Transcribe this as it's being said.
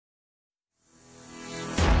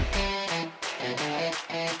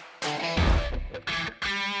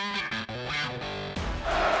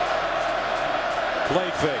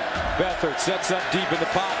Beathard sets up deep in the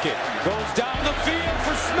pocket. Goes down the field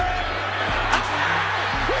for Smith.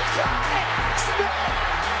 He got it! Smith!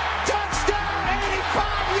 Touchdown!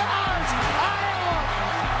 85 yards! Iowa!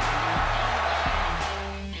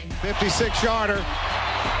 56-yarder.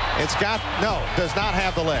 Does not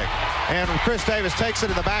have the leg. And Chris Davis takes it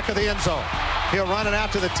in the back of the end zone. He'll run it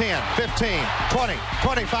out to the 10, 15, 20,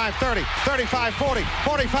 25, 30, 35, 40,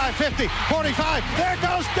 45, 50, 45. There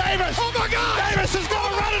goes Davis. Oh, my God. Davis is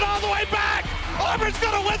going to run it all the way back. Auburn's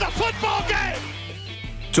going to win the football game.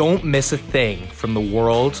 Don't miss a thing from the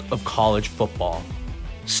world of college football.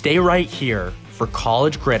 Stay right here for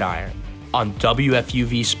College Gridiron on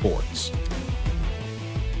WFUV Sports.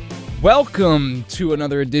 Welcome to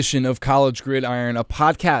another edition of College Gridiron, a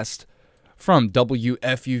podcast from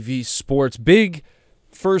WFUV Sports. Big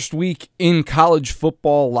first week in college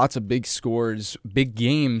football. Lots of big scores, big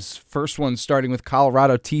games. First one starting with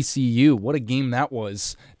Colorado TCU. What a game that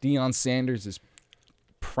was. Deion Sanders'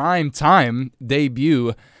 prime time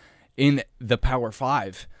debut in the Power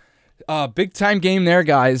 5. Big time game there,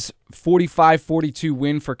 guys. 45-42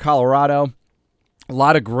 win for Colorado. A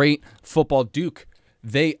lot of great football. Duke,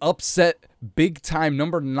 they upset big time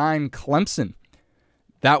number 9 Clemson.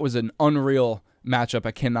 That was an unreal matchup.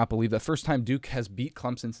 I cannot believe that. First time Duke has beat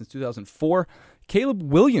Clemson since 2004. Caleb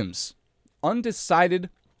Williams,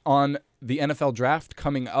 undecided on the NFL draft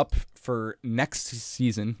coming up for next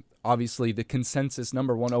season. Obviously, the consensus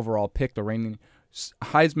number 1 overall pick, the reigning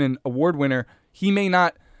Heisman Award winner. He may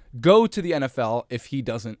not go to the NFL if he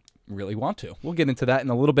doesn't really want to. We'll get into that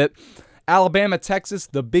in a little bit. Alabama, Texas,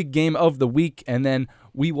 the big game of the week, and then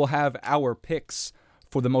we will have our picks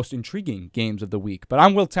for the most intriguing games of the week. But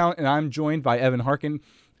I'm Will Tallant, and I'm joined by Evan Harkin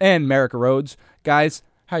and Merrick Rhodes. Guys,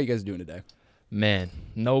 how are you guys doing today? Man,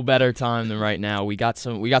 no better time than right now. We got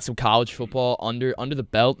some college football under the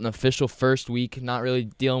belt, an official first week, not really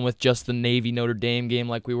dealing with just the Navy Notre Dame game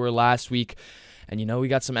like we were last week. And we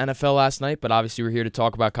got some NFL last night, but obviously we're here to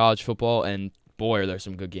talk about college football, and boy, are there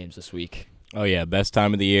some good games this week. Oh, yeah, best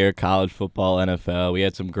time of the year, college football, NFL. We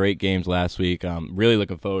had some great games last week. Really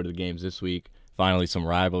looking forward to the games this week. Finally, some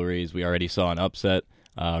rivalries. We already saw an upset.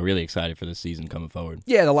 Really excited for the season coming forward.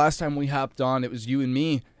 Yeah, the last time we hopped on, it was you and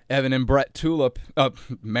me, Evan and Brett Tulip.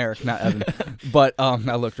 Merrick, not Evan. But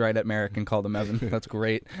I looked right at Merrick and called him Evan. That's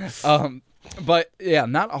great. But, yeah,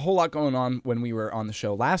 not a whole lot going on when we were on the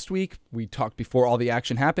show last week. We talked before all the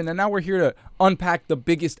action happened, and now we're here to unpack the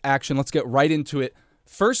biggest action. Let's get right into it.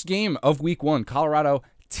 First game of week 1, Colorado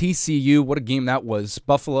TCU. What a game that was.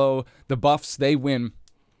 Buffalo, the Buffs, they win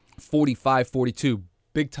 45-42.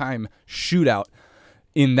 Big time shootout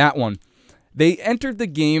in that one. They entered the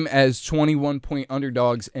game as 21-point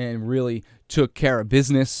underdogs and really took care of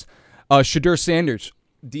business. Shedeur Sanders,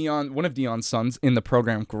 one of Deion's sons in the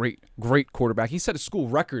program, great quarterback. He set a school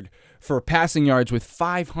record for passing yards with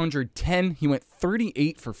 510. He went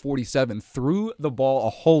 38 for 47, threw the ball a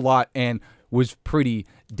whole lot, and was pretty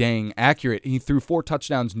dang accurate. He threw 4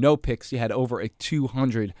 touchdowns, no picks. He had over a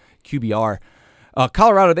 200 QBR.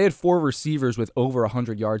 Colorado, they had 4 receivers with over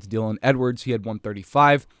 100 yards. Dylan Edwards, he had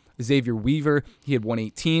 135. Xavier Weaver, he had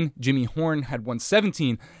 118. Jimmy Horn had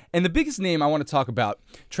 117. And the biggest name I want to talk about,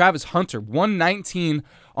 Travis Hunter, 119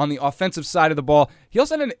 on the offensive side of the ball. He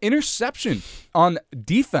also had an interception on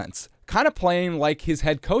defense, kind of playing like his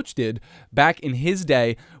head coach did back in his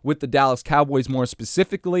day with the Dallas Cowboys more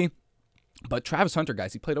specifically. But Travis Hunter,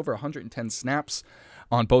 guys, he played over 110 snaps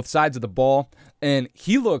on both sides of the ball, and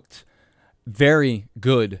he looked very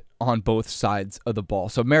good on both sides of the ball.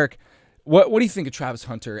 So, Merrick, what do you think of Travis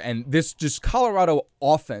Hunter and this just Colorado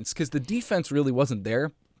offense? Because the defense really wasn't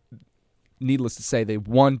there. Needless to say, they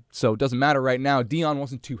won, so it doesn't matter right now. Deion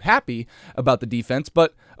wasn't too happy about the defense,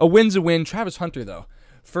 but a win's a win. Travis Hunter, though,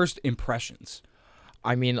 first impressions.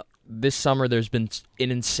 I mean, this summer there's been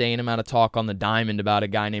an insane amount of talk on the diamond about a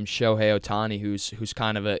guy named Shohei Ohtani who's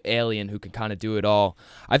kind of an alien who can kind of do it all.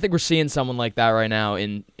 I think we're seeing someone like that right now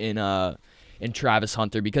in Travis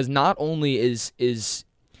Hunter, because not only is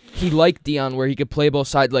he like Deion where he could play both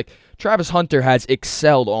sides, like Travis Hunter has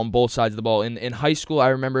excelled on both sides of the ball. In high school, I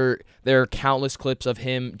remember there are countless clips of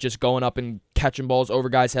him just going up and catching balls over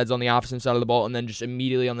guys' heads on the opposite side of the ball and then just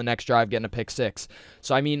immediately on the next drive getting a pick 6.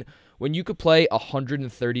 So, I mean, when you could play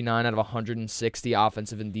 139 out of 160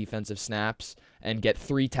 offensive and defensive snaps and get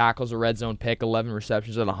 3 tackles, a red zone pick, 11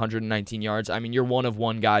 receptions at 119 yards, I mean, you're one of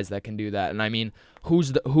one guys that can do that. And I mean,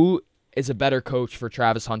 who is a better coach for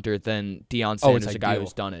Travis Hunter than Deion Sanders, it's a guy ideal.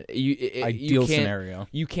 who's done it. Ideal scenario.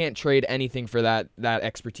 You can't trade anything for that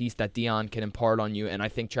expertise that Deion can impart on you, and I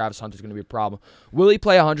think Travis Hunter's going to be a problem. Will he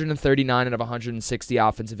play 139 out of 160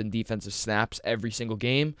 offensive and defensive snaps every single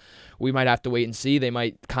game? We might have to wait and see. They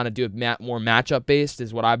might kind of do it more matchup-based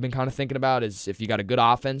is what I've been kind of thinking about, is if you got a good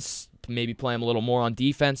offense, maybe play him a little more on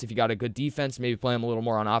defense. If you got a good defense, maybe play him a little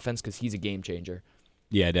more on offense because he's a game changer.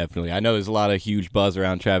 Yeah, definitely. I know there's a lot of huge buzz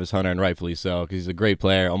around Travis Hunter, and rightfully so, because he's a great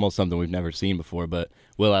player, almost something we've never seen before. But,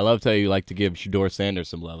 Will, I loved how you like to give Shedeur Sanders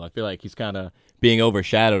some love. I feel like he's kind of being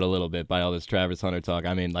overshadowed a little bit by all this Travis Hunter talk.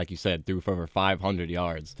 I mean, like you said, threw for over 500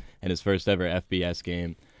 yards in his first ever FBS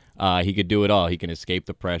game. He could do it all. He can escape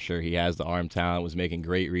the pressure. He has the arm talent, was making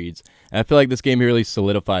great reads. And I feel like this game, he really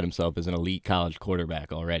solidified himself as an elite college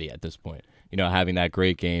quarterback already at this point. You know, having that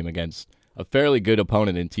great game against a fairly good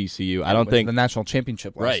opponent in TCU. I don't think the national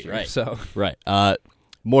championship last year. Right. So right.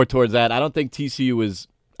 More towards that. I don't think TCU was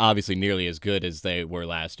obviously nearly as good as they were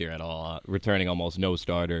last year at all. Returning almost no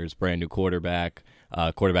starters, brand new quarterback.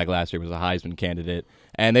 Quarterback last year was a Heisman candidate,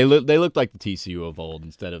 and they looked like the TCU of old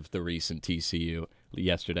instead of the recent TCU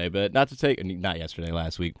yesterday. But not yesterday,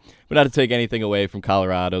 last week. But not to take anything away from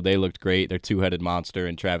Colorado. They looked great. Their two-headed monster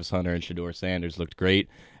and Travis Hunter and Shedeur Sanders looked great.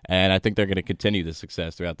 And I think they're going to continue the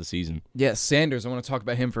success throughout the season. yeah, Sanders. I want to talk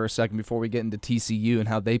about him for a second before we get into TCU and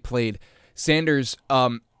how they played. Sanders,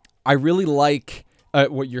 I really like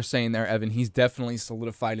what you're saying there, Evan. He's definitely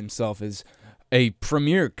solidified himself as a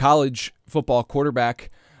premier college football quarterback.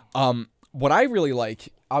 What I really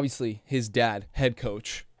like, obviously, his dad, head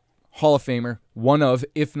coach, Hall of Famer, one of,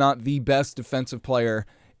 if not the best defensive player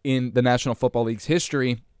in the National Football League's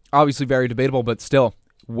history. Obviously very debatable, but still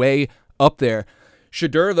way up there.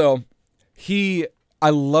 Shedeur, though, I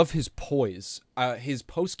love his poise. His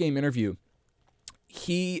post-game interview,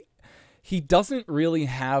 he doesn't really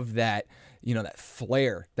have that, that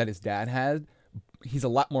flair that his dad had. He's a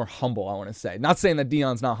lot more humble, I want to say. Not saying that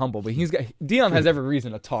Deion's not humble, but Deion has every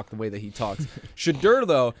reason to talk the way that he talks. Shedeur,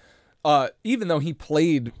 though, even though he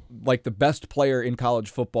played like the best player in college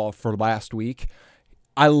football for last week,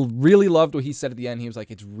 I really loved what he said at the end. He was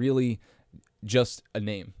like, it's really just a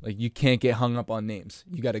name. Like, you can't get hung up on names.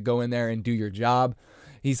 You got to go in there and do your job.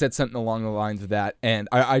 He said something along the lines of that, and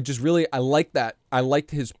I like that. I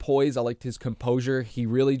liked his poise. I liked his composure. He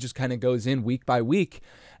really just kind of goes in week by week,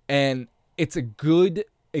 and it's a good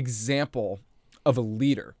example of a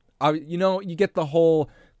leader. You get the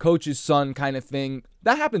whole coach's son kind of thing.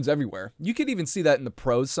 That happens everywhere. You could even see that in the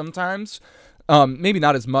pros sometimes. Maybe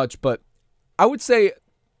not as much, but I would say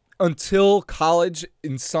until college,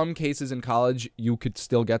 in some cases in college, you could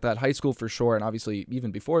still get that. High school for sure, and obviously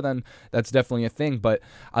even before then, that's definitely a thing. But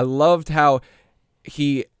I loved how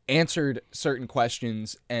he answered certain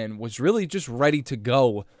questions and was really just ready to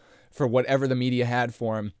go for whatever the media had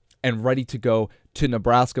for him and ready to go to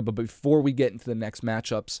Nebraska. But before we get into the next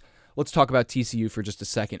matchups, let's talk about TCU for just a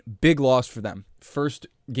second. Big loss for them. First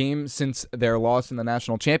game since their loss in the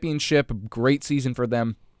national championship. A great season for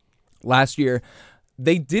them last year.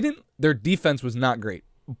 Their defense was not great,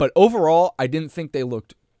 but overall, I didn't think they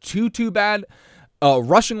looked too bad.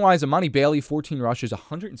 Rushing-wise, Amani Bailey, 14 rushes,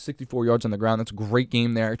 164 yards on the ground. That's a great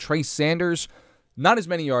game there. Trey Sanders, not as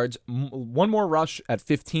many yards, one more rush at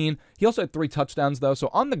 15. He also had 3 touchdowns, though, so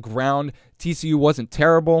on the ground, TCU wasn't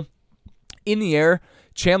terrible. In the air,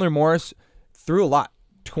 Chandler Morris threw a lot.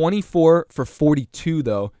 24 for 42,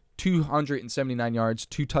 though, 279 yards,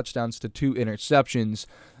 2 touchdowns to 2 interceptions.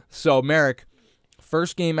 So, Merrick,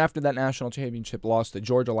 first game after that national championship loss to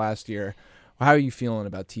Georgia last year. How are you feeling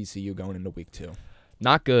about TCU going into week 2?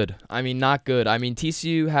 Not good. Not good.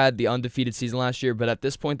 TCU had the undefeated season last year, but at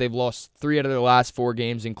this point, they've lost 3 out of their last 4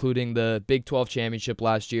 games, including the Big 12 championship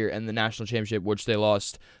last year and the national championship, which they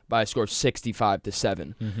lost by a score of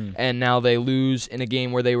 65-7. Mm-hmm. And now they lose in a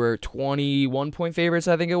game where they were 21-point favorites,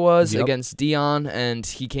 I think it was, against Deion, and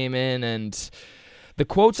he came in and the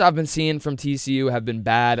quotes I've been seeing from TCU have been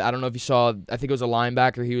bad. I don't know if you saw. I think it was a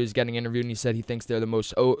linebacker. He was getting interviewed, and he said he thinks they're the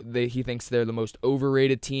most. He thinks they're the most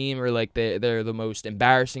overrated team, or like they're the most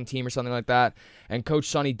embarrassing team, or something like that. And Coach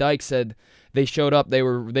Sonny Dykes said they showed up. They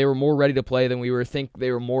were more ready to play than we were. Think they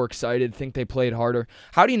were more excited. Think they played harder.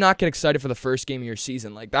 How do you not get excited for the first game of your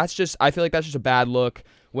season? Like that's just. I feel like that's just a bad look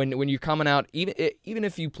when you're coming out. Even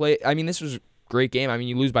if you play. This was a great game.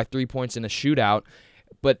 You lose by 3 points in a shootout.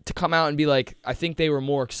 But to come out and be like, I think they were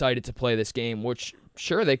more excited to play this game, which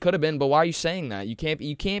sure they could have been, but why are you saying that? You can't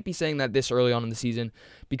be saying that this early on in the season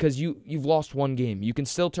because you've lost one game. You can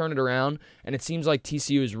still turn it around, and it seems like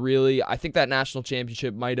TCU is really. I think that national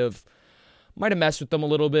championship might have messed with them a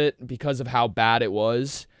little bit because of how bad it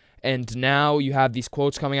was. And now you have these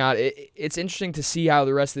quotes coming out. It's interesting to see how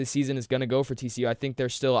the rest of the season is going to go for TCU. I think they're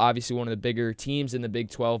still obviously one of the bigger teams in the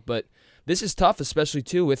Big 12, but this is tough, especially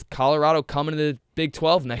too with Colorado coming to the Big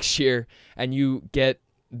 12 next year, and you get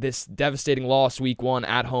this devastating loss week 1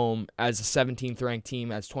 at home as a 17th ranked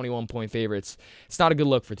team as 21-point favorites. It's not a good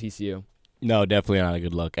look for TCU. No, definitely not a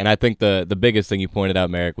good look. And I think the biggest thing you pointed out,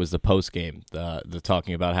 Merrick, was the post game, the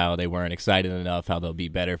talking about how they weren't excited enough, how they'll be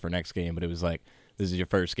better for next game. But it was like, this is your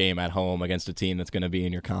first game at home against a team that's going to be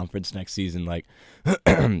in your conference next season. Like,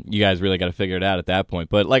 you guys really got to figure it out at that point.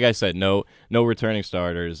 But like I said, no returning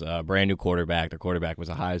starters, brand new quarterback. Their quarterback was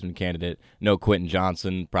a Heisman candidate. No Quentin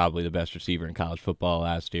Johnson, probably the best receiver in college football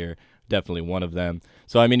last year. Definitely one of them.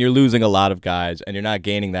 So, I mean, you're losing a lot of guys, and you're not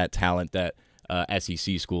gaining that talent that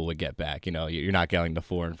SEC school would get back. You know, you're not getting the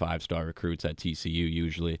 4- and 5-star recruits at TCU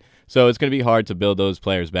usually. So it's going to be hard to build those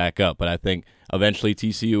players back up. But I think eventually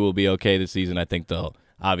TCU will be okay this season. I think they'll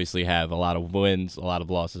obviously have a lot of wins, a lot of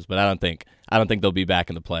losses, but I don't think they'll be back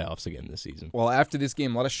in the playoffs again this season. Well, after this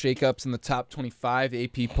game, a lot of shakeups in the top 25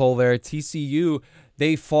 AP poll there. TCU,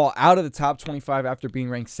 they fall out of the top 25 after being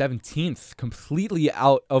ranked 17th, completely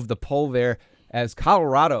out of the poll there, as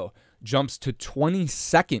Colorado jumps to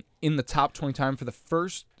 22nd in the top 20 time for the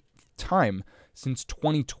first time since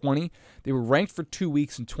 2020. They were ranked for 2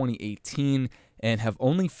 weeks in 2018 and have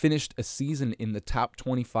only finished a season in the top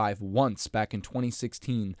 25 once back in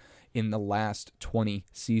 2016 in the last 20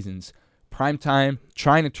 seasons. Primetime,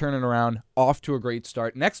 trying to turn it around, off to a great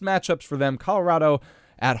start. Next matchups for them, Colorado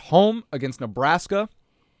at home against Nebraska.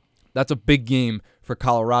 That's a big game for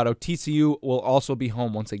Colorado. TCU will also be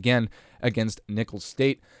home once again against Nicholls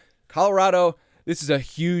State. Colorado, this is a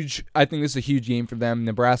huge game for them.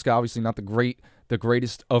 Nebraska, obviously not the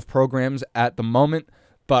greatest of programs at the moment,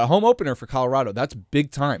 but home opener for Colorado. That's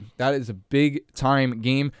big time. That is a big time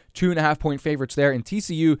game. 2.5-point favorites there. And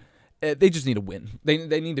TCU, they just need to win. They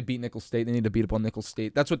need to beat Nicholls State. They need to beat up on Nicholls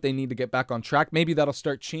State. That's what they need to get back on track. Maybe that'll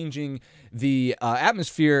start changing the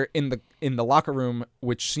atmosphere in the locker room,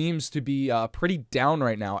 which seems to be pretty down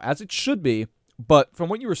right now, as it should be. But from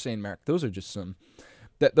what you were saying, Merrick, those are just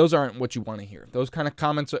those aren't what you want to hear. Those kind of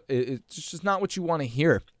comments, it's just not what you want to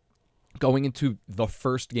hear going into the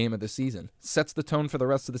first game of the season. Sets the tone for the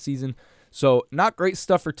rest of the season. So not great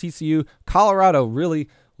stuff for TCU. Colorado really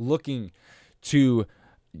looking to,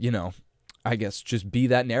 I guess just be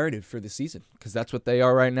that narrative for the season, because that's what they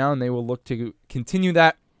are right now, and they will look to continue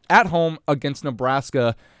that at home against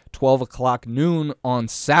Nebraska, 12 o'clock noon on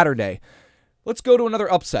Saturday. Let's go to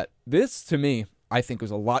another upset. This, to me, I think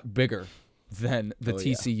was a lot bigger than the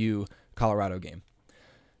TCU-Colorado game.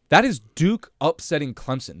 That is Duke upsetting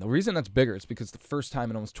Clemson. The reason that's bigger is because the first time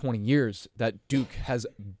in almost 20 years that Duke has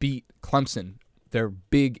beat Clemson, their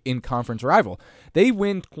big in-conference rival. They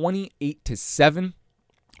win 28-7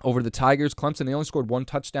 over the Tigers. Clemson, they only scored 1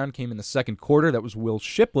 touchdown, came in the second quarter. That was Will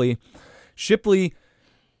Shipley. Shipley,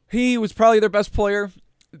 he was probably their best player.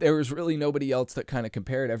 There was really nobody else that kind of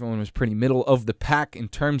compared. Everyone was pretty middle of the pack in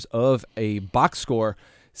terms of a box score.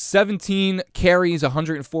 17 carries,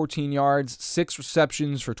 114 yards, 6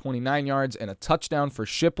 receptions for 29 yards, and a touchdown for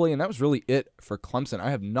Shipley, and that was really it for Clemson.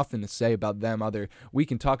 I have nothing to say about them other. We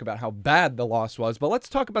can talk about how bad the loss was, but let's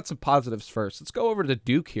talk about some positives first. Let's go over to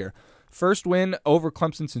Duke here. First win over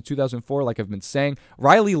Clemson since 2004, like I've been saying.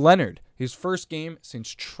 Riley Leonard, his first game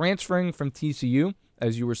since transferring from TCU.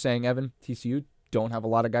 As you were saying, Evan, TCU don't have a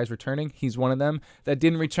lot of guys returning. He's one of them that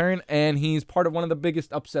didn't return, and he's part of one of the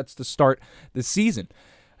biggest upsets to start the season.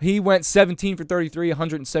 He went 17 for 33,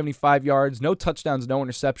 175 yards, no touchdowns, no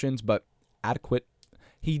interceptions, but adequate.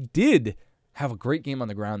 He did have a great game on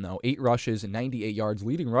the ground, though. 8 rushes and 98 yards,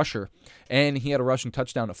 leading rusher, and he had a rushing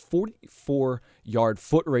touchdown, a 44-yard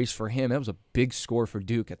foot race for him. That was a big score for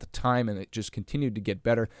Duke at the time, and it just continued to get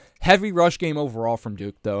better. Heavy rush game overall from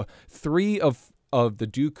Duke, though. 3 of the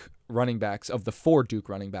Duke running backs, of the 4 Duke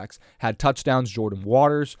running backs, had touchdowns. Jordan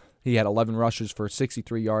Waters, he had 11 rushes for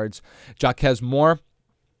 63 yards. Jaquez Moore,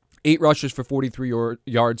 8 rushes for 43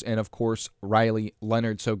 yards, and, of course, Riley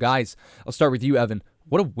Leonard. So, guys, I'll start with you, Evan.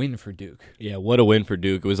 What a win for Duke. Yeah, what a win for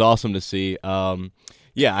Duke. It was awesome to see.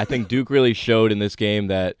 I think Duke really showed in this game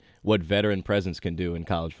that what veteran presence can do in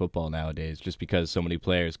college football nowadays, just because so many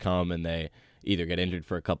players come and they either get injured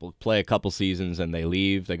for play a couple seasons and they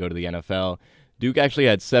leave, they go to the NFL. Duke actually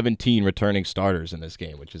had 17 returning starters in this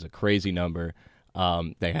game, which is a crazy number.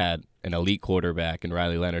 They had an elite quarterback in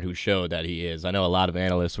Riley Leonard who showed that he is. I know a lot of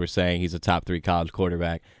analysts were saying he's a top 3 college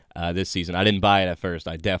quarterback this season. I didn't buy it at first.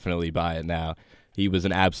 I definitely buy it now. He was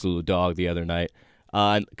an absolute dog the other night.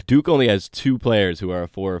 Duke only has 2 players who are a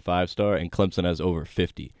 4 or 5 star, and Clemson has over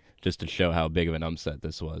 50. just to show how big of an upset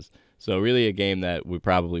this was. So really a game that we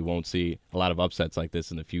probably won't see a lot of upsets like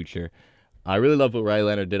this in the future. I really love what Riley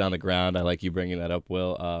Leonard did on the ground. I like you bringing that up,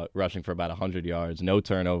 Will, rushing for about 100 yards, no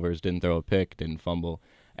turnovers, didn't throw a pick, didn't fumble.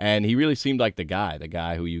 And he really seemed like the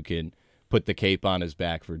guy who you can put the cape on his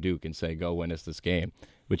back for Duke and say, go win us this game,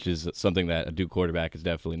 which is something that a Duke quarterback has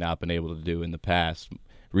definitely not been able to do in the past,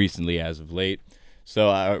 recently as of late.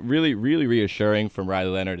 So really, really reassuring from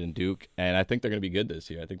Riley Leonard and Duke, and I think they're going to be good this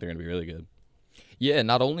year. I think they're going to be really good. Yeah,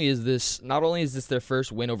 not only is this their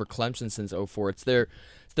first win over Clemson since 2004,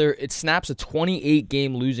 it snaps a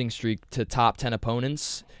 28-game losing streak to top 10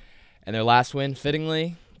 opponents, and their last win,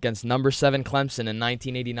 fittingly, against number 7 Clemson in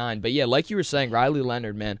 1989. But yeah, like you were saying, Riley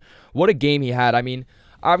Leonard, man, what a game he had. I mean,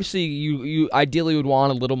 obviously you ideally would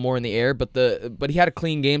want a little more in the air, but he had a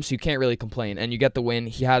clean game, so you can't really complain. And you get the win.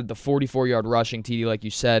 He had the 44-yard rushing TD, like you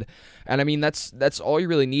said. And I mean, that's all you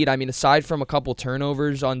really need. I mean, aside from a couple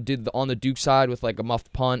turnovers on the Duke side with like a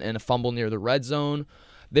muffed punt and a fumble near the red zone,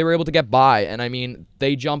 they were able to get by. And I mean,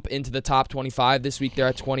 they jump into the top 25 this week. They're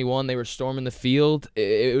at 21. They were storming the field.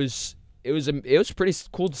 It was pretty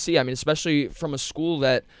cool to see. I mean, especially from a school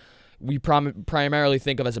that we primarily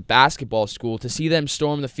think of as a basketball school, to see them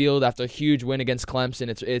storm the field after a huge win against Clemson.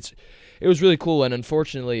 It was really cool. And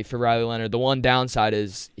unfortunately for Riley Leonard, the one downside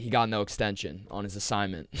is he got no extension on his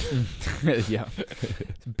assignment. Yeah,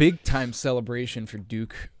 big time celebration for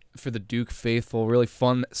Duke, for the Duke faithful. Really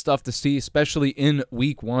fun stuff to see, especially in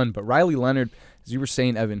week 1. But Riley Leonard, as you were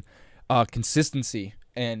saying, Evan, consistency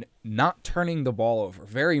and not turning the ball over,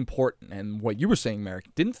 very important. And what you were saying,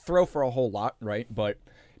 Merrick, didn't throw for a whole lot, right? But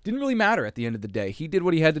didn't really matter at the end of the day. He did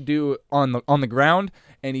what he had to do on the ground,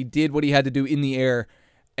 and he did what he had to do in the air,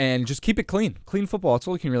 and just keep it clean. Clean football. That's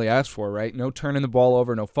all you can really ask for, right? No turning the ball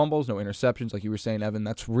over, no fumbles, no interceptions, like you were saying, Evan.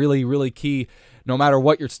 That's really, really key, no matter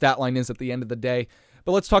what your stat line is at the end of the day.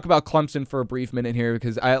 But let's talk about Clemson for a brief minute here,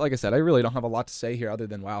 because like I said, I really don't have a lot to say here other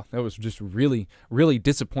than, wow, that was just really, really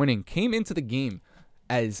disappointing. Came into the game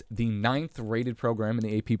as the 9th rated program in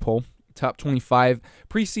the AP poll, top 25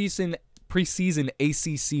 preseason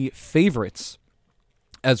ACC favorites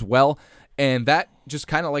as well, and that just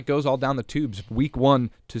kind of like goes all down the tubes. Week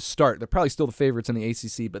 1 to start, they're probably still the favorites in the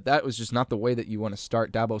ACC, but that was just not the way that you want to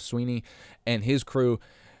start. Dabo Swinney and his crew,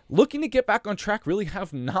 looking to get back on track, really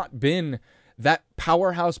have not been that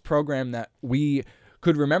powerhouse program that we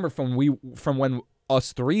could remember from when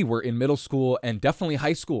us three were in middle school and definitely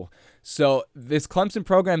high school. So this Clemson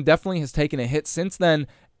program definitely has taken a hit since then,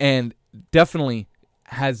 and definitely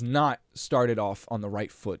has not started off on the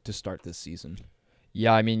right foot to start this season.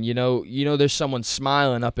 Yeah, I mean, you know, there's someone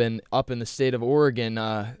smiling up in the state of Oregon.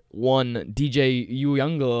 One DJ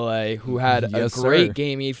Uyunglele, who had a great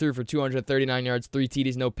game. He threw for 239 yards, 3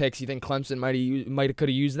 TDs, no picks. You think Clemson might could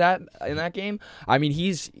have used that in that game? I mean,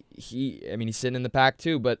 he's sitting in the pack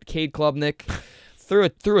too. But Cade Klubnik threw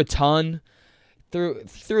a ton. Threw a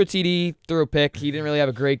TD, threw a pick. He didn't really have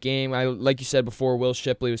a great game. Like you said before, Will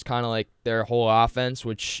Shipley was kind of like their whole offense,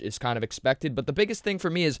 which is kind of expected. But the biggest thing for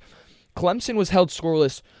me is Clemson was held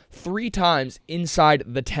scoreless 3 times inside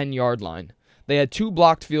the 10-yard line. They had 2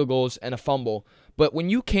 blocked field goals and a fumble. But when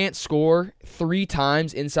you can't score 3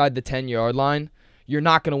 times inside the 10-yard line, you're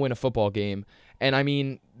not going to win a football game. And, I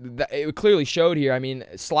mean, it clearly showed here. I mean,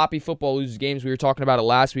 sloppy football loses games. We were talking about it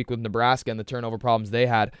last week with Nebraska and the turnover problems they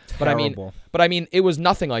had. Terrible. But I mean, it was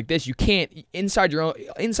nothing like this. You can't inside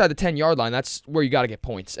the 10-yard line. That's where you got to get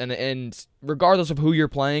points. And regardless of who you're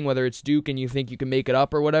playing, whether it's Duke and you think you can make it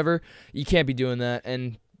up or whatever, you can't be doing that.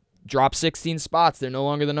 And drop 16 spots. They're no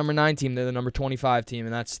longer the number 9 team. They're the number 25 team,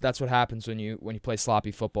 and that's what happens when you play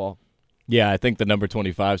sloppy football. Yeah, I think the number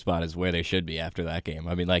 25 spot is where they should be after that game.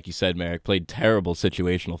 I mean, like you said, Merrick, played terrible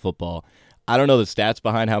situational football. I don't know the stats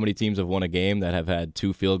behind how many teams have won a game that have had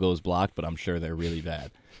 2 field goals blocked, but I'm sure they're really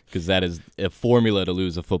bad because that is a formula to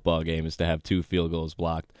lose a football game is to have 2 field goals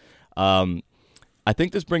blocked. I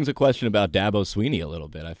think this brings a question about Dabo Swinney a little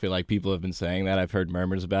bit. I feel like people have been saying that. I've heard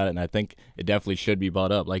murmurs about it, and I think it definitely should be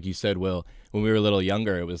brought up. Like you said, Will, when we were a little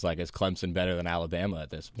younger, it was like, is Clemson better than Alabama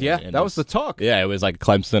at this point? Yeah, and that was the talk. Yeah, it was like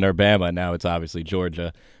Clemson or Bama. Now it's obviously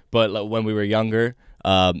Georgia. But when we were younger,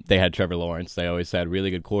 they had Trevor Lawrence. They always had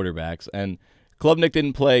really good quarterbacks. And Klubnik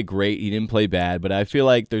didn't play great. He didn't play bad. But I feel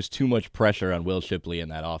like there's too much pressure on Will Shipley in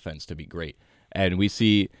that offense to be great. And we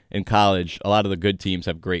see in college, a lot of the good teams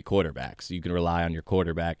have great quarterbacks. You can rely on your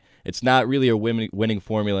quarterback. It's not really a winning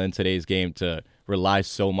formula in today's game to rely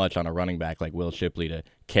so much on a running back like Will Shipley to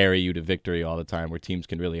carry you to victory all the time, where teams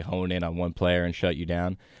can really hone in on one player and shut you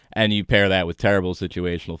down. And you pair that with terrible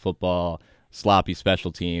situational football, sloppy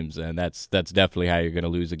special teams, and that's definitely how you're going to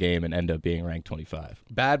lose a game and end up being ranked 25.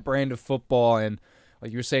 Bad brand of football, and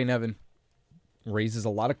like you were saying, Evan, raises a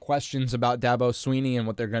lot of questions about Dabo Swinney and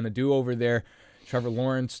what they're going to do over there. Trevor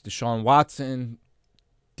Lawrence, Deshaun Watson,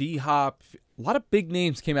 D-Hop, a lot of big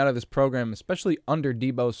names came out of this program, especially under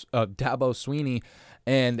Dabo Swinney.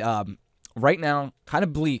 And right now, kind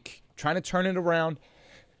of bleak, trying to turn it around.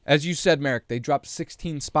 As you said, Merrick, they dropped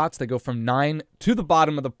 16 spots. They go from 9 to the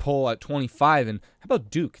bottom of the poll at 25. And how about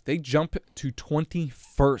Duke? They jump to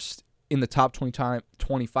 21st in the top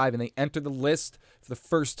 25, and they enter the list for the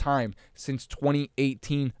first time since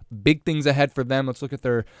 2018. Big things ahead for them. Let's look at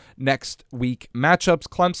their next week matchups.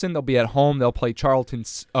 Clemson, they'll be at home. They'll play Charleston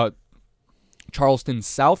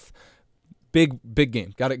South. Big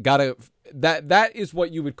game. That is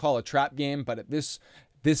what you would call a trap game, but at this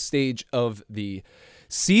stage of the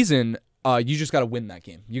season, you just got to win that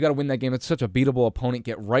game. You got to win that game. It's such a beatable opponent.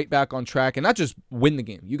 Get right back on track, and not just win the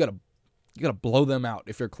game. You got to blow them out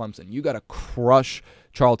if you're Clemson. You got to crush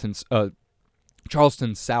Charleston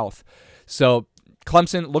South. So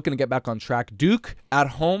Clemson looking to get back on track. Duke at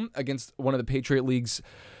home against one of the Patriot League's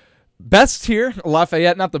best here.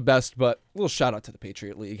 Lafayette, not the best, but a little shout out to the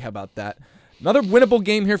Patriot League. How about that? Another winnable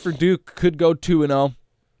game here for Duke. Could go 2-0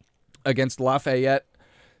 against Lafayette.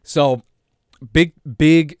 So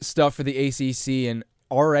big stuff for the ACC, and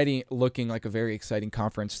already looking like a very exciting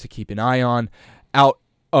conference to keep an eye on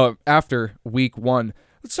after week 1.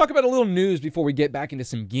 Let's talk about a little news before we get back into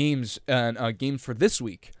some games and games for this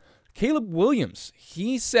week. Caleb Williams,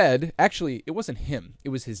 he said, actually, it wasn't him. It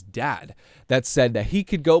was his dad that said that he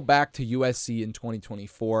could go back to USC in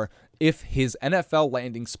 2024 if his NFL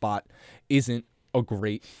landing spot isn't a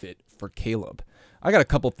great fit for Caleb. I got a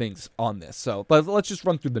couple things on this, so let's just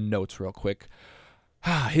run through the notes real quick.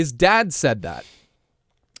 His dad said that.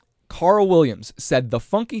 Carl Williams said the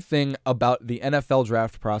funky thing about the NFL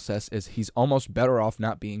draft process is he's almost better off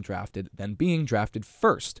not being drafted than being drafted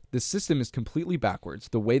first. The system is completely backwards.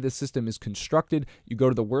 The way the system is constructed, you go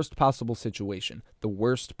to the worst possible situation, the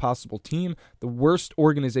worst possible team, the worst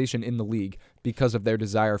organization in the league because of their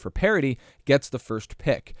desire for parity gets the first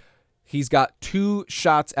pick. He's got 2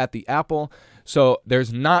 shots at the apple, so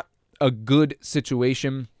there's not a good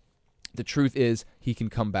situation. The truth is he can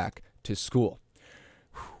come back to school.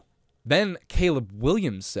 Then Caleb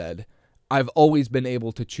Williams said, I've always been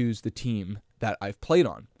able to choose the team that I've played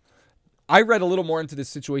on. I read a little more into this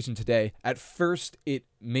situation today. At first, it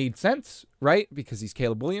made sense, right? Because he's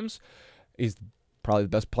Caleb Williams. He's probably the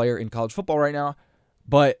best player in college football right now.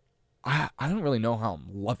 But I don't really know how I'm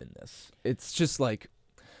loving this. It's just like,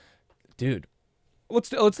 dude.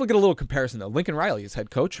 Let's look at a little comparison, though. Lincoln Riley is head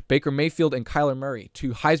coach. Baker Mayfield and Kyler Murray,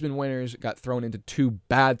 2 Heisman winners, got thrown into 2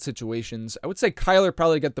 bad situations. I would say Kyler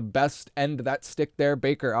probably got the best end of that stick there.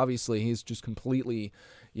 Baker, obviously, he's just completely,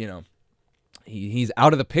 he's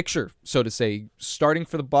out of the picture, so to say, starting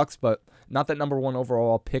for the Bucs, but not that number 1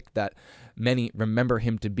 overall pick that many remember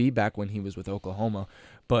him to be back when he was with Oklahoma.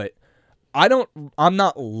 But I'm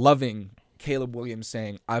not loving Caleb Williams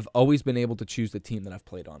saying, I've always been able to choose the team that I've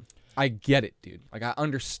played on. I get it, dude. Like, I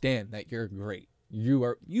understand that you're great.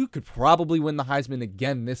 You could probably win the Heisman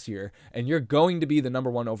again this year, and you're going to be the number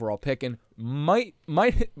 1 overall pick, and might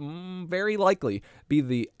very likely be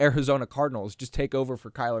the Arizona Cardinals. Just take over for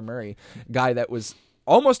Kyler Murray, guy that was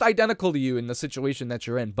almost identical to you in the situation that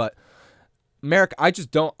you're in. But Merrick, I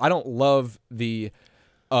don't love the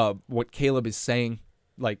what Caleb is saying,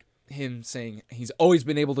 like him saying he's always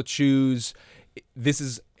been able to choose. This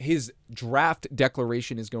is his draft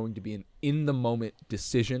declaration is going to be an in-the-moment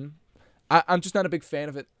decision. I'm just not a big fan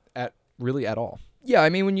of it at all. Yeah, I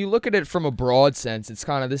mean, when you look at it from a broad sense, it's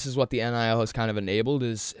kind of, this is what the NIL has kind of enabled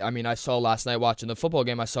I saw last night watching the football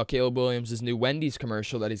game, I saw Caleb Williams' new Wendy's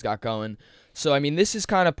commercial that he's got going. So, I mean, this is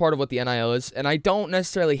kind of part of what the NIL is, and I don't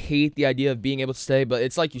necessarily hate the idea of being able to stay, but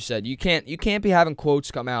it's like you said, you can't be having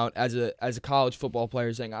quotes come out as a college football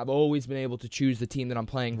player saying, I've always been able to choose the team that I'm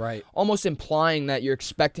playing, right? Almost implying that you're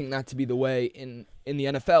expecting that to be the way in the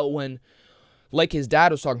NFL when, like his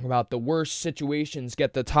dad was talking about, the worst situations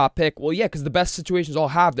get the top pick. Well, yeah, because the best situations all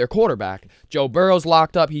have their quarterback. Joe Burrow's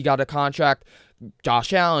locked up. He got a contract.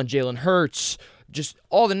 Josh Allen, Jalen Hurts, just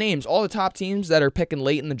all the names, all the top teams that are picking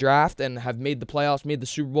late in the draft and have made the playoffs, made the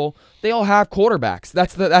Super Bowl, they all have quarterbacks.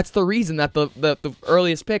 That's the reason that the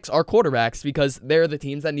earliest picks are quarterbacks, because they're the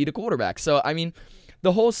teams that need a quarterback. So, I mean,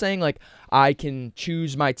 the whole saying, like, I can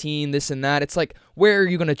choose my team, this and that, it's like, where are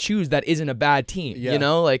you going to choose that isn't a bad team? Yeah. You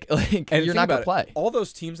know, like you're not going to play. All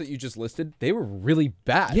those teams that you just listed, they were really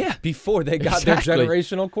bad before they got their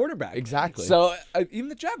generational quarterback. Exactly. So even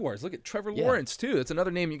the Jaguars, look at Trevor Lawrence, too. That's another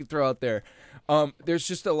name you can throw out there. There's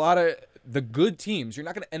just a lot of the good teams. You're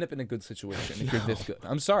not going to end up in a good situation if you're this good.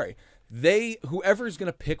 I'm sorry. whoever is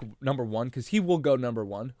going to pick number one, because he will go number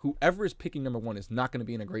one, whoever is picking number one is not going to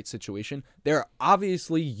be in a great situation. They're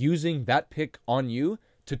obviously using that pick on you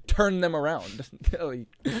to turn them around.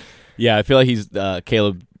 Yeah, I feel like he's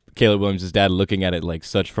Caleb Williams' dad looking at it like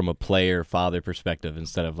such from a player-father perspective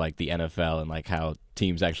instead of like the NFL and like how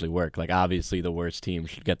teams actually work. Like obviously the worst team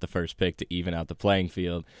should get the first pick to even out the playing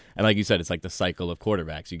field. And like you said, it's like the cycle of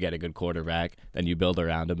quarterbacks. You get a good quarterback, then you build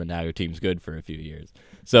around him, and now your team's good for a few years.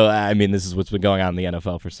 So, I mean, this is what's been going on in the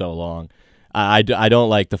NFL for so long. I don't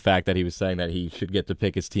like the fact that he was saying that he should get to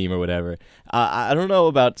pick his team or whatever. I don't know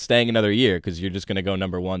about staying another year because you're just going to go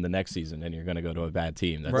number one the next season and you're going to go to a bad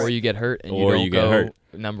team. Or you get hurt and or you you don't get go hurt.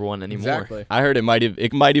 number one anymore. Exactly. I heard it might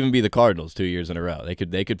even be the Cardinals 2 years in a row. They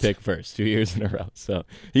could pick first 2 years in a row. So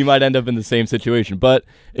he might end up in the same situation. But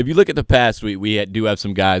if you look at the past, we do have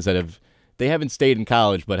some guys that they haven't stayed in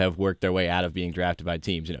college but have worked their way out of being drafted by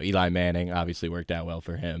teams. You know, Eli Manning obviously worked out well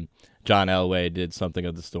for him. John Elway did something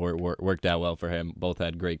of the sort, worked out well for him. Both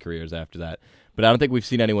had great careers after that. But I don't think we've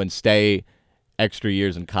seen anyone stay extra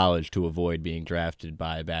years in college to avoid being drafted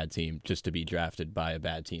by a bad team just to be drafted by a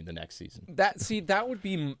bad team the next season. That would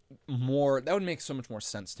be more. That would make so much more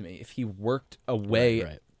sense to me if he worked away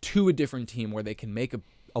Right. to a different team where they can make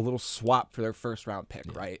a little swap for their first round pick,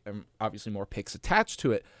 right? And obviously more picks attached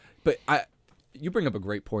to it. But you bring up a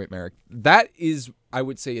great point, Merrick. That is, I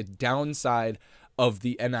would say, a downside of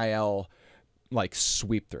the NIL like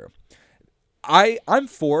sweep through. I'm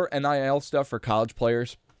for NIL stuff for college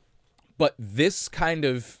players, but this kind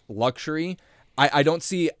of luxury I don't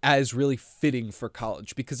see as really fitting for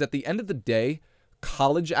college, because at the end of the day,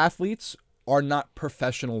 college athletes are not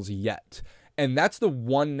professionals yet. And that's the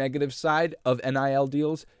one negative side of NIL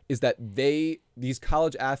deals, is that these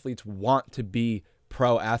college athletes want to be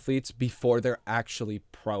pro athletes before they're actually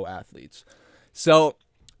pro athletes. So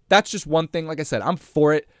that's just one thing. Like I said, I'm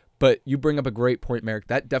for it, but you bring up a great point, Merrick.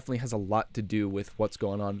 That definitely has a lot to do with what's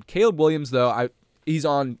going on. Caleb Williams, though, he's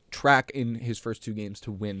on track in his first 2 games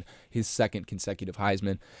to win his second consecutive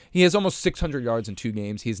Heisman. He has almost 600 yards in 2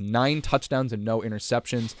 games. He has 9 touchdowns and no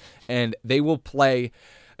interceptions, and they will play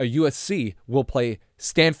USC will play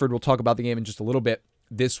Stanford. We'll talk about the game in just a little bit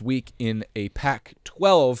this week in a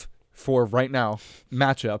Pac-12 for right now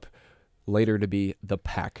matchup, later to be the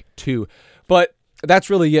Pac-2. But that's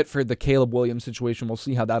really it for the Caleb Williams situation. We'll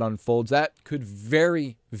see how that unfolds. That could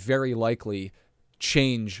very, very likely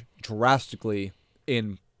change drastically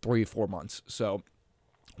in 3 or 4 months. So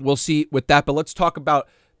we'll see with that. But let's talk about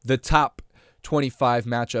the top 25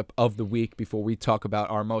 matchup of the week before we talk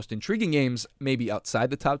about our most intriguing games, maybe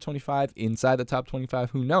outside the top 25, inside the top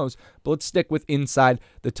 25, who knows. But let's stick with inside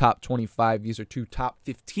the top 25. These are 2 top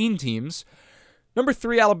 15 teams. Number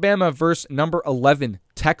 3, Alabama versus number 11,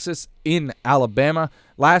 Texas in Alabama.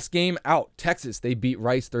 Last game out, Texas, they beat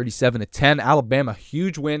Rice 37-10. Alabama,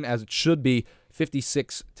 huge win, as it should be,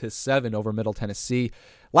 56-7 over Middle Tennessee.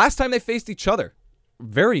 Last time they faced each other,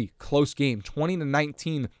 very close game,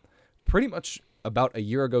 20-19, pretty much about a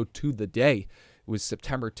year ago to the day. It was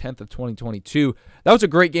September 10th of 2022. That was a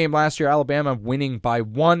great game last year. Alabama winning by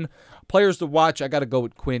 1. Players to watch, I got to go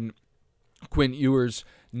with Quinn Ewers.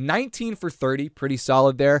 19 for 30, pretty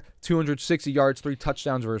solid there. 260 yards, 3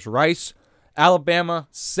 touchdowns versus Rice. Alabama,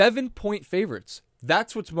 7-point favorites.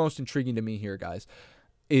 That's what's most intriguing to me here, guys,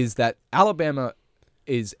 is that Alabama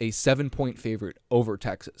is a 7-point favorite over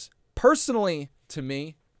Texas. Personally, to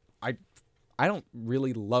me, I don't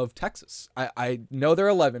really love Texas. I know they're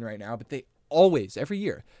 11 right now, but they always, every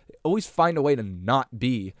year, they always find a way to not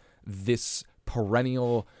be this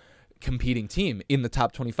perennial competing team in the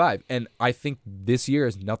top 25. And I think this year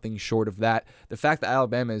is nothing short of that. The fact that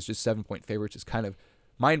Alabama is just 7-point favorites is kind of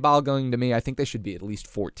mind-boggling to me. I think they should be at least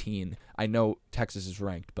 14. I know Texas is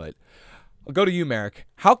ranked, but I'll go to you, Merrick.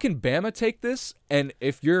 How can Bama take this? And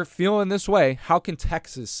if you're feeling this way, how can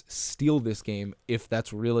Texas steal this game if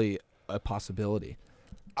that's really a possibility?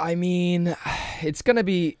 I mean, it's gonna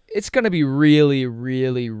be really,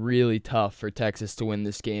 really, really tough for Texas to win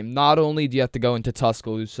this game. Not only do you have to go into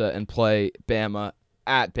Tuscaloosa and play Bama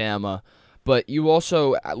at Bama, but you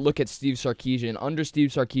also look at Steve Sarkisian. Under Steve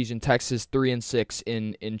Sarkisian, Texas 3-6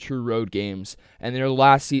 in true road games, and their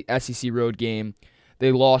last SEC road game,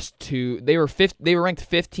 they lost to they were ranked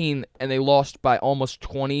 15 and they lost by almost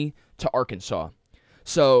 20 to Arkansas.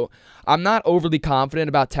 So I'm not overly confident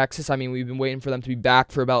about Texas. I mean, we've been waiting for them to be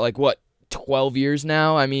back for about 12 years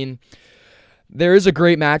now. I mean, there is a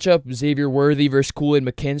great matchup, Xavier Worthy versus Kool-Aid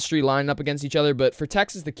McKinstry lining up against each other. But for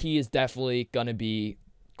Texas, the key is definitely going to be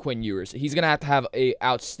Quinn Ewers. He's going to have an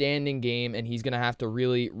outstanding game, and he's going to have to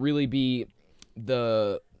really, really be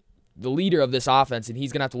the leader of this offense, and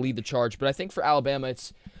he's going to have to lead the charge. But I think for Alabama,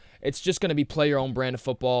 It's just going to be play your own brand of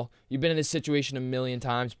football. You've been in this situation a million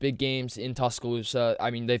times. Big games in Tuscaloosa.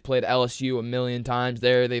 I mean, they've played LSU a million times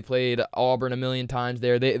there. They played Auburn a million times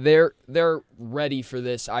there. They're ready for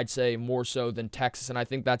this, I'd say, more so than Texas, and I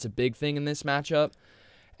think that's a big thing in this matchup.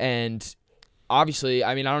 And obviously,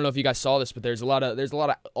 I mean, I don't know if you guys saw this, but there's a lot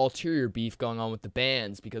of ulterior beef going on with the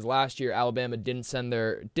bands because last year Alabama didn't send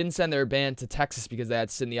their band to Texas because they had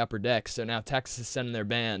to sit in the upper deck. So now Texas is sending their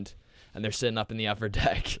band, and they're sitting up in the upper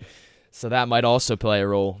deck. So that might also play a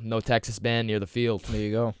role. No Texas band near the field. There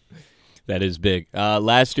you go. That is big.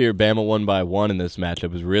 Last year, Bama won by 1 in this matchup.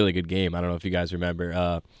 It was a really good game. I don't know if you guys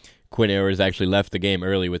remember. Quinn Ewers actually left the game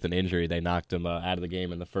early with an injury. They knocked him out of the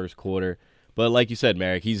game in the first quarter. But like you said,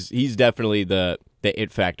 Merrick, he's definitely the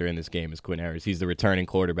it factor in this game is Quinn Ewers. He's the returning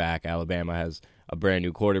quarterback. Alabama has a brand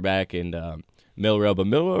new quarterback in Milroe. But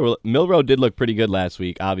Milroe did look pretty good last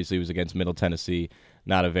week. Obviously, he was against Middle Tennessee.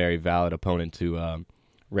 Not a very valid opponent to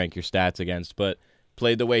rank your stats against, but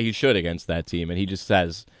played the way he should against that team. And he's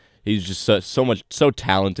just so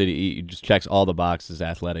talented. He just checks all the boxes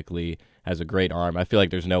athletically, has a great arm. I feel like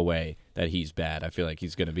there's no way that he's bad. I feel like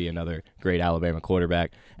he's going to be another great Alabama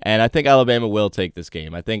quarterback. And I think Alabama will take this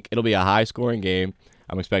game. I think it'll be a high-scoring game.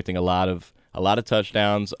 I'm expecting a lot of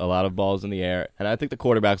touchdowns, a lot of balls in the air, and I think the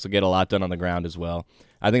quarterbacks will get a lot done on the ground as well.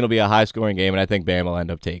 I think it'll be a high-scoring game, and I think Bama will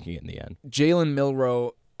end up taking it in the end. Jalen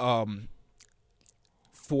Milroe,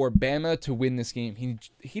 for Bama to win this game,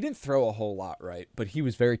 he didn't throw a whole lot, right? But he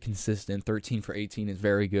was very consistent. 13 for 18 is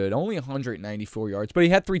very good. Only 194 yards, but he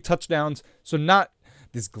had 3 touchdowns, so not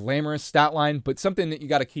this glamorous stat line, but something that you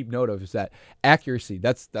got to keep note of is that accuracy.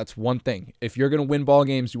 That's one thing. If you're going to win ball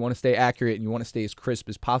games, you want to stay accurate and you want to stay as crisp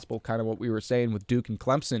as possible, kind of what we were saying with Duke and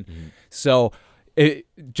Clemson. Mm-hmm. So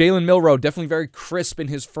Jalen Milroe, definitely very crisp in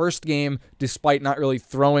his first game, despite not really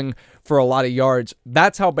throwing for a lot of yards.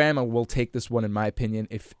 That's how Bama will take this one, in my opinion.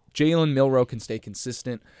 If Jalen Milroe can stay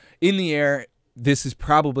consistent in the air, this is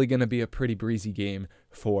probably going to be a pretty breezy game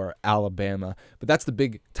for Alabama. But that's the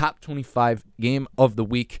big top 25 game of the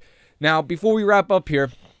week. Now, before we wrap up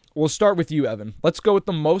here, we'll start with you, Evan. Let's go with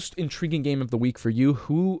the most intriguing game of the week for you.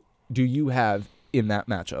 Who do you have in that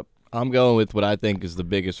matchup? I'm going with what I think is the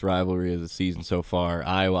biggest rivalry of the season so far,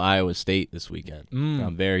 Iowa State this weekend.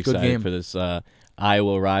 I'm very excited for this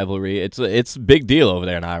Iowa rivalry. It's a big deal over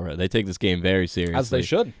there in Iowa. They take this game very seriously. As they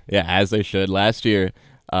should. Yeah, as they should. Last year,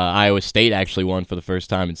 Iowa State actually won for the first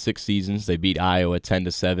time in 6 seasons. They beat Iowa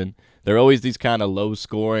 10-7. They're always these kind of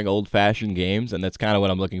low-scoring, old-fashioned games, and that's kind of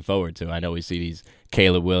what I'm looking forward to. I know we see these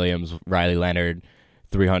Caleb Williams, Riley Leonard,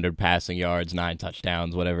 300 passing yards, 9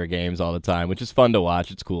 touchdowns, whatever games all the time, which is fun to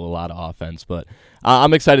watch. It's cool, a lot of offense. But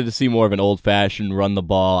I'm excited to see more of an old-fashioned,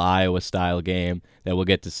 run-the-ball, Iowa-style game that we'll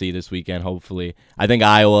get to see this weekend, hopefully. I think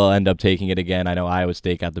Iowa will end up taking it again. I know Iowa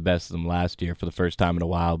State got the best of them last year for the first time in a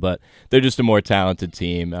while, but they're just a more talented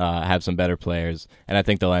team, have some better players, and I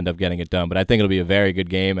think they'll end up getting it done. But I think it'll be a very good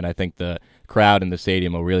game, and I think the crowd in the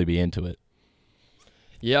stadium will really be into it.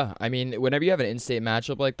 Yeah, I mean, whenever you have an in-state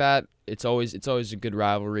matchup like that, it's always a good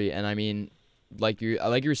rivalry. And I mean, like you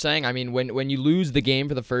were saying, I mean, when you lose the game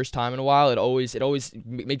for the first time in a while, it always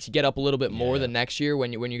makes you get up a little bit more than next year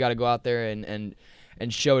when you got to go out there and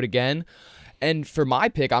show it again. And for my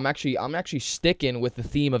pick, I'm actually sticking with the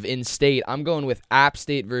theme of in-state. I'm going with App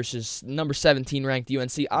State versus number 17 ranked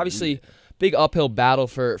UNC. Obviously, big uphill battle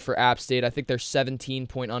for App State. I think they're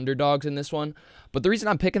 17-point underdogs in this one. But the reason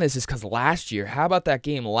I'm picking this is because last year, how about that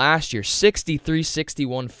game last year?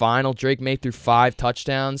 63-61 final. Drake May threw 5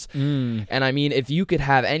 touchdowns. And I mean, if you could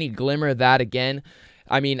have any glimmer of that again,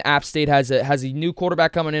 I mean, App State has a new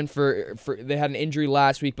quarterback coming in for they had an injury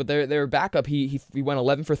last week, but their backup, he went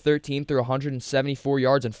 11 for 13 through 174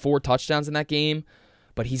 yards and 4 touchdowns in that game.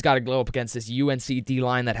 But he's got to go up against this UNC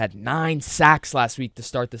D-line that had 9 sacks last week to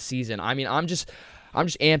start the season. I mean, I'm just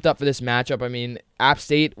amped up for this matchup. I mean, App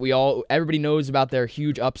State, everybody knows about their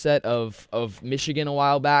huge upset of Michigan a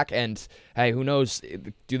while back, and hey, who knows?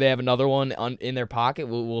 Do they have another one in their pocket?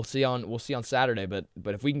 We'll see on Saturday. But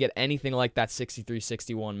if we can get anything like that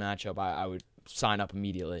 63-61 matchup, I would sign up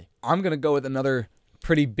immediately. I'm gonna go with another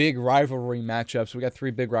pretty big rivalry matchup. So we got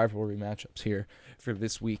 3 big rivalry matchups here for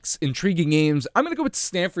this week's intriguing games. I'm gonna go with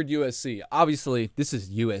Stanford USC. Obviously, this is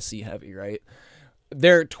USC heavy, right?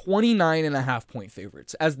 They're 29.5-point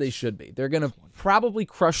favorites, as they should be. They're going to probably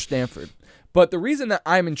crush Stanford. But the reason that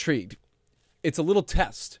I'm intrigued, it's a little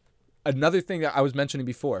test. Another thing that I was mentioning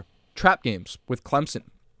before, trap games with Clemson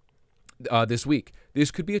this week.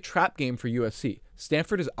 This could be a trap game for USC.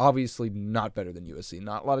 Stanford is obviously not better than USC.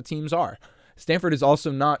 Not a lot of teams are. Stanford is also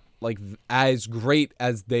not like as great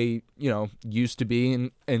as they used to be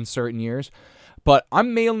in certain years. But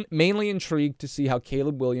I'm mainly intrigued to see how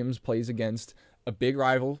Caleb Williams plays against a big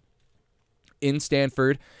rival in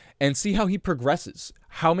Stanford and see how he progresses.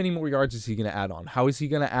 How many more yards is he going to add on? How is he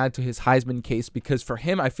going to add to his Heisman case? Because for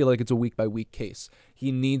him, I feel like it's a week-by-week case.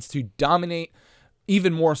 He needs to dominate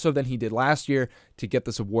even more so than he did last year to get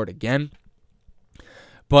this award again.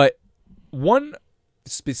 But one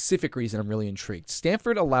specific reason I'm really intrigued.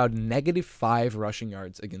 Stanford allowed -5 rushing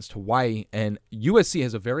yards against Hawaii, and USC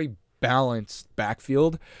has a very balanced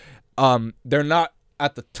backfield. They're not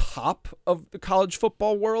at the top of the college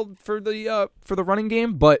football world for the running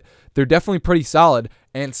game, but they're definitely pretty solid.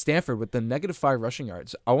 And Stanford with the -5 rushing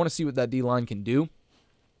yards, I want to see what that D-line can do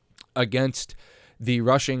against the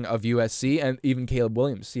rushing of USC and even Caleb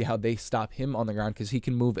Williams. See how they stop him on the ground because he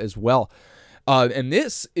can move as well. And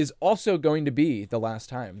this is also going to be the last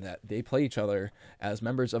time that they play each other as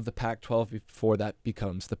members of the Pac-12 before that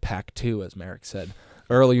becomes the Pac-2, as Merrick said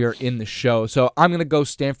earlier in the show. So I'm going to go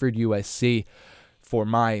Stanford USC for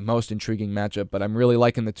my most intriguing matchup, but I'm really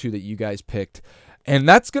liking the two that you guys picked. And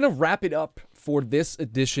that's going to wrap it up for this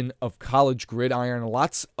edition of College Gridiron.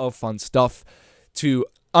 Lots of fun stuff to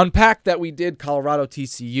unpack that we did. Colorado,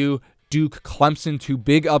 TCU, Duke, Clemson, 2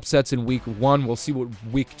 big upsets in week 1. We'll see what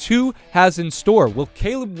week 2 has in store. Will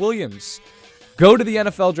Caleb Williams go to the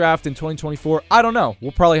NFL draft in 2024? I don't know.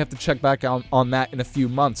 We'll probably have to check back on that in a few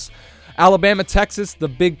months. Alabama, Texas, the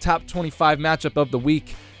big top 25 matchup of the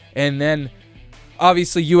week. And then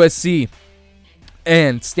obviously USC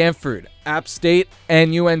and Stanford, App State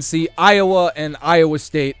and UNC, Iowa and Iowa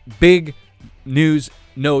State. Big news,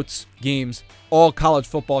 notes, games, all college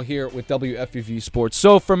football here with WFUV Sports.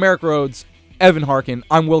 So for Merrick Rhodes, Evan Harkin,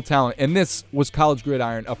 I'm Will Tallant, and this was College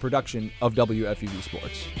Gridiron, a production of WFUV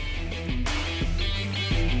Sports.